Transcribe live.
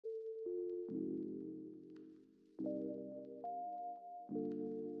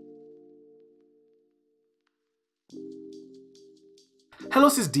Hello,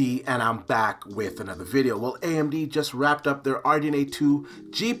 this is D, and I'm back with another video. Well, AMD just wrapped up their RDNA 2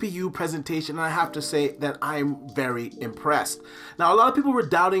 GPU presentation, and I have to say that I'm very impressed. Now, a lot of people were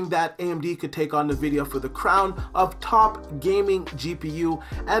doubting that AMD could take on NVIDIA for the crown of top gaming GPU,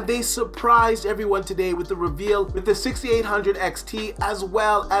 and they surprised everyone today with the reveal with the 6800 XT as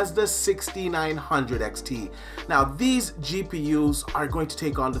well as the 6900 XT. Now, these GPUs are going to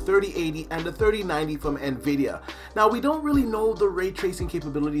take on the 3080 and the 3090 from NVIDIA. Now, we don't really know the ray tracing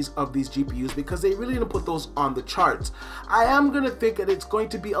capabilities of these GPUs because they really didn't put those on the charts. I am going to think that it's going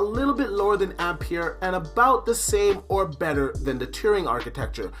to be a little bit lower than Ampere and about the same or better than the Turing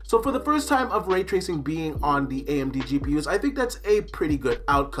architecture. So for the first time of ray tracing being on the AMD GPUs, I think that's a pretty good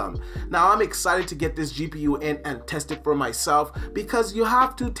outcome. Now, I'm excited to get this GPU in and test it for myself because you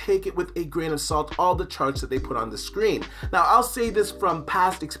have to take it with a grain of salt, all the charts that they put on the screen. Now, I'll say this from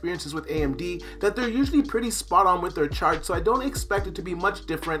past experiences with AMD that they're usually pretty spot on with their charts, so I don't expect it to be much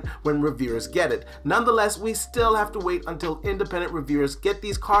different when reviewers get it. Nonetheless, we still have to wait until independent reviewers get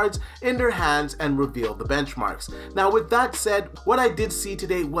these cards in their hands and reveal the benchmarks. Now, with that said, what I did see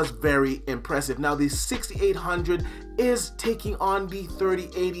today was very impressive. Now, the 6800 is taking on the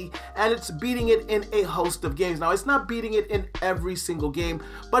 3080 and it's beating it in a host of games. Now, it's not beating it in every single game,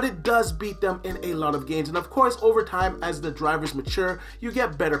 but it does beat them in a lot of games. And of course, over time, as the drivers mature, you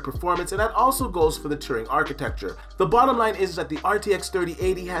get better performance, and that also goes for the Turing architecture. The bottom line is that the RTX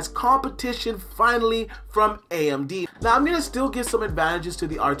 3080 has competition finally from AMD. Now, I'm gonna still give some advantages to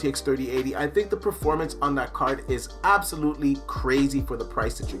the RTX 3080. I think the performance on that card is absolutely crazy for the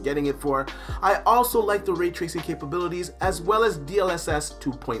price that you're getting it for. I also like the ray tracing capabilities as well as DLSS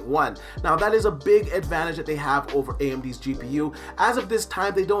 2.1. Now, that is a big advantage that they have over AMD's GPU. As of this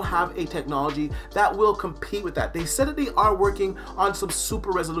time, they don't have a technology that will compete with that. They said that they are working on some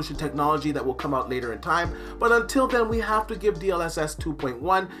super resolution technology that will come out later in time, but until then, we have to give DLSS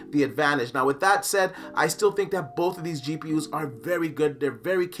 2.1 the advantage. Now, with that said, I still think that both of these GPUs are very good. They're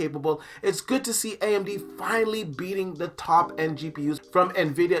very capable. It's good to see AMD finally beating the top end GPUs from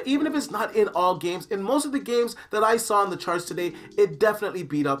NVIDIA, even if it's not in all games. In most of the games that I saw on the charts today, it definitely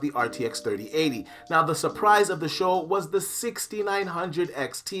beat out the RTX 3080. Now, the surprise of the show was the 6900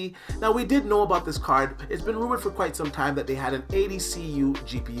 XT. Now, we did know about this card. It's been rumored for quite some time that they had an 80CU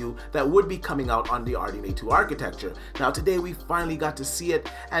GPU that would be coming out on the RDNA 2 architecture. Now, today we finally got to see it,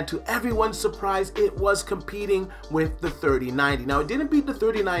 and to everyone's surprise, it was competing with the 3090. Now, it didn't beat the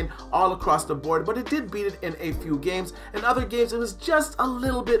 3090 all across the board, but it did beat it in a few games. In other games, it was just a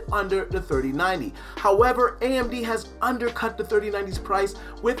little bit under the 3090. However, AMD has undercut the 3090's price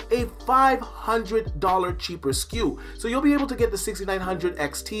with a $500 cheaper SKU. So you'll be able to get the 6900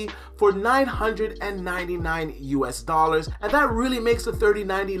 XT for $999 US, and that really makes the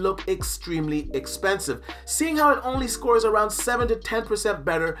 3090 look extremely expensive, seeing how it only scores around 7 to 10%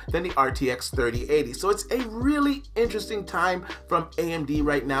 better than the RTX 3080. So it's a really interesting time from AMD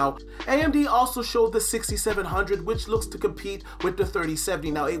right now. AMD also showed the 6700, which looks to compete with the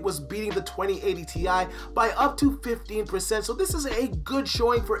 3070. Now, it was beating the 2080 Ti by up to 15%, so this is a good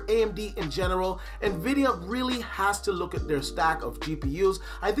showing for AMD in general. NVIDIA really has to look at their stack of GPUs.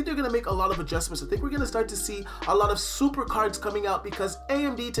 I think they're going to make a lot of adjustments. I think we're going to start to see a lot of super cards coming out because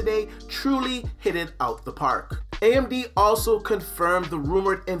AMD today truly hit it out the park. AMD also confirmed the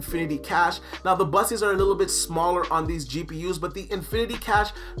rumored Infinity Cache. Now, the buses are a little bit smaller on these GPUs, but the Infinity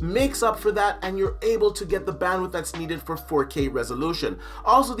Cache makes up for that, and you're able to get the bandwidth that's needed for 4K resolution.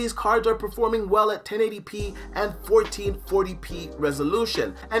 Also, these cards are performing well at 1080p and 1440p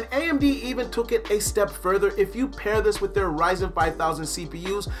resolution. And AMD even took it a step further. If you pair this with their Ryzen 5000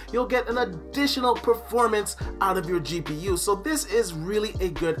 CPUs, you'll get an additional performance out of your GPU. So this is really a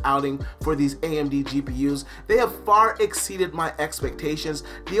good outing for these AMD GPUs. They have far exceeded my expectations.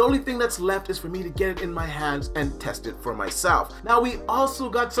 The only thing that's left is for me to get it in my hands and test it for myself. Now, we also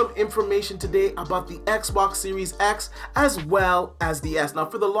got some information today about the Xbox Series X as well as the S. Now,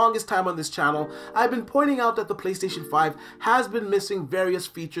 for the longest time on this channel, I've been pointing out that the PlayStation 5 has been missing various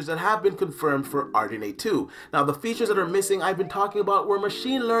features that have been confirmed for RDNA 2. Now, the features that are missing I've been talking about were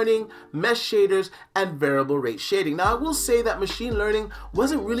machine learning, mesh shaders, and variable rate shading. Now, I will say that machine learning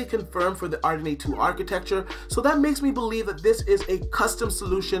wasn't really confirmed for the RDNA 2 architecture, so that makes me believe that this is a custom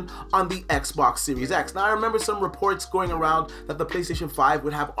solution on the Xbox Series X. Now, I remember some reports going around that the PlayStation 5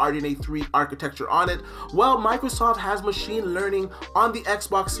 would have RDNA 3 architecture on it. Well, Microsoft has machine learning on the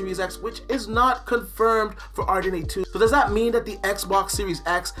Xbox Series X, which is not confirmed for for RDNA 2. So does that mean that the Xbox Series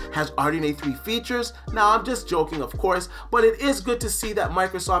X has RDNA 3 features? Now, I'm just joking, of course, but it is good to see that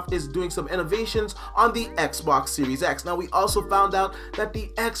Microsoft is doing some innovations on the Xbox Series X. Now, we also found out that the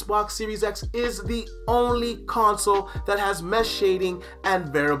Xbox Series X is the only console that has mesh shading and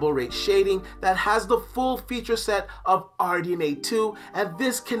variable rate shading that has the full feature set of RDNA 2, and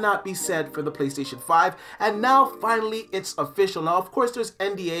this cannot be said for the PlayStation 5. And now finally it's official. Now, of course, there's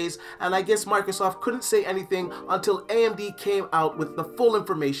NDAs, and I guess Microsoft couldn't say anything until AMD came out with the full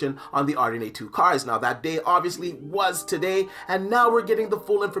information on the RDNA 2 cards. Now, that day obviously was today, and now we're getting the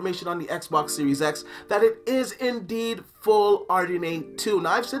full information on the Xbox Series X that it is indeed full RDNA 2.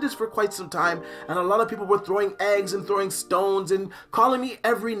 Now, I've said this for quite some time, and a lot of people were throwing eggs and throwing stones and calling me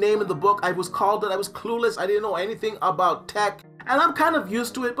every name in the book. I was called that I was clueless. I didn't know anything about tech. And I'm kind of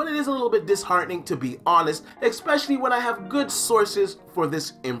used to it, but it is a little bit disheartening, to be honest, especially when I have good sources for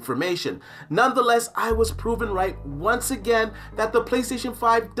this information. Nonetheless, I was proven right once again that the PlayStation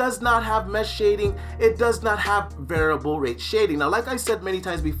 5 does not have mesh shading. It does not have variable rate shading. Now, like I said many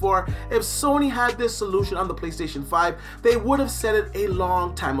times before, if Sony had this solution on the PlayStation 5, they would have said it a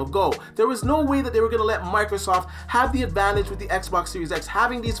long time ago. There was no way that they were going to let Microsoft have the advantage with the Xbox Series X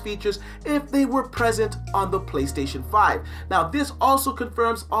having these features if they were present on the PlayStation 5. Now, this also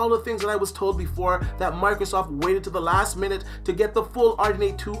confirms all the things that I was told before, that Microsoft waited to the last minute to get the full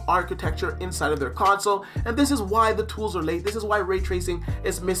RDNA 2 architecture inside of their console, and this is why the tools are late. This is why ray tracing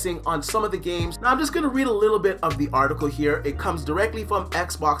is missing on some of the games. Now, I'm just going to read a little bit of the article here. It comes directly from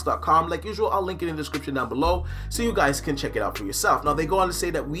Xbox.com. Like usual, I'll link it in the description down below so you guys can check it out for yourself. Now, they go on to say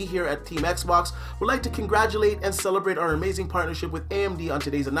that we here at Team Xbox would like to congratulate and celebrate our amazing partnership with AMD on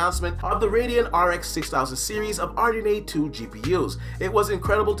today's announcement of the Radeon RX 6000 series of RDNA 2 GPUs. It was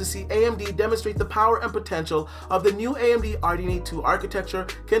incredible to see AMD demonstrate the power and potential of the new AMD RDNA 2 architecture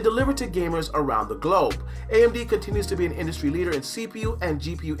can deliver to gamers around the globe. AMD continues to be an industry leader in CPU and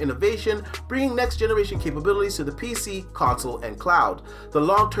GPU innovation, bringing next generation capabilities to the PC, console, and cloud. The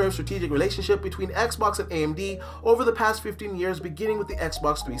long-term strategic relationship between Xbox and AMD over the past 15 years, beginning with the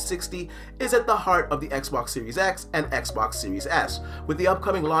Xbox 360, is at the heart of the Xbox Series X and Xbox Series S. With the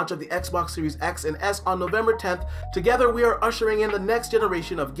upcoming launch of the Xbox Series X and S on November 10th, together we are ushering in the next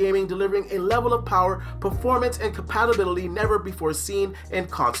generation of gaming, delivering a level of power, performance, and compatibility never before seen in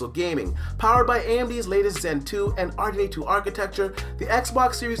console gaming. Powered by AMD's latest Zen 2 and RDNA 2 architecture, the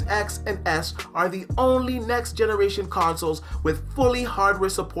Xbox Series X and S are the only next generation consoles with fully hardware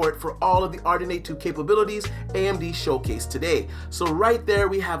support for all of the RDNA 2 capabilities AMD showcased today. So right there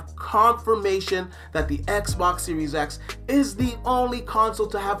we have confirmation that the Xbox Series X is the only console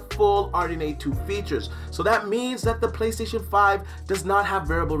to have full RDNA 2 features. So that means that the PlayStation 5 does not have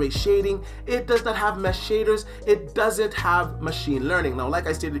variable rate shading, it does not have mesh shaders, it doesn't have machine learning. Now, like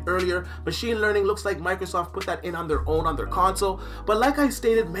I stated earlier, machine learning looks like Microsoft put that in on their own on their console, but like I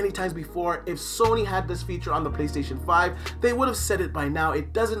stated many times before, if Sony had this feature on the PlayStation 5, they would have said it by now.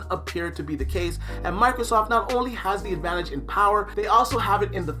 It doesn't appear to be the case, and Microsoft not only has the advantage in power, they also have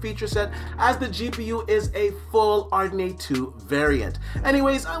it in the feature set, as the GPU is a full RDNA 2 variant.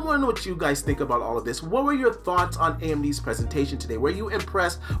 Anyways, I want to know what you guys think about all of this. What were your thoughts on AMD's presentation today? Were you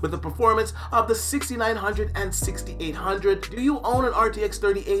impressed with the performance of the 6900 and 6800? Do you own an RTX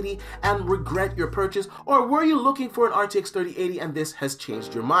 3080 and regret your purchase, or were you looking for an RTX 3080 and this has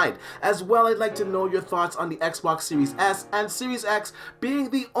changed your mind? As well, I'd like to know your thoughts on the Xbox Series S and Series X being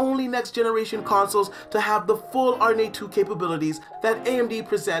the only next generation consoles to have the full RDNA 2 capabilities that AMD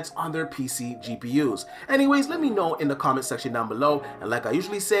presents on their PC GPUs. Anyways, let me know in the comment section down below, and like I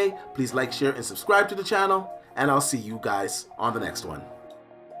usually say, please like, share, and subscribe to the channel, and I'll see you guys on the next one.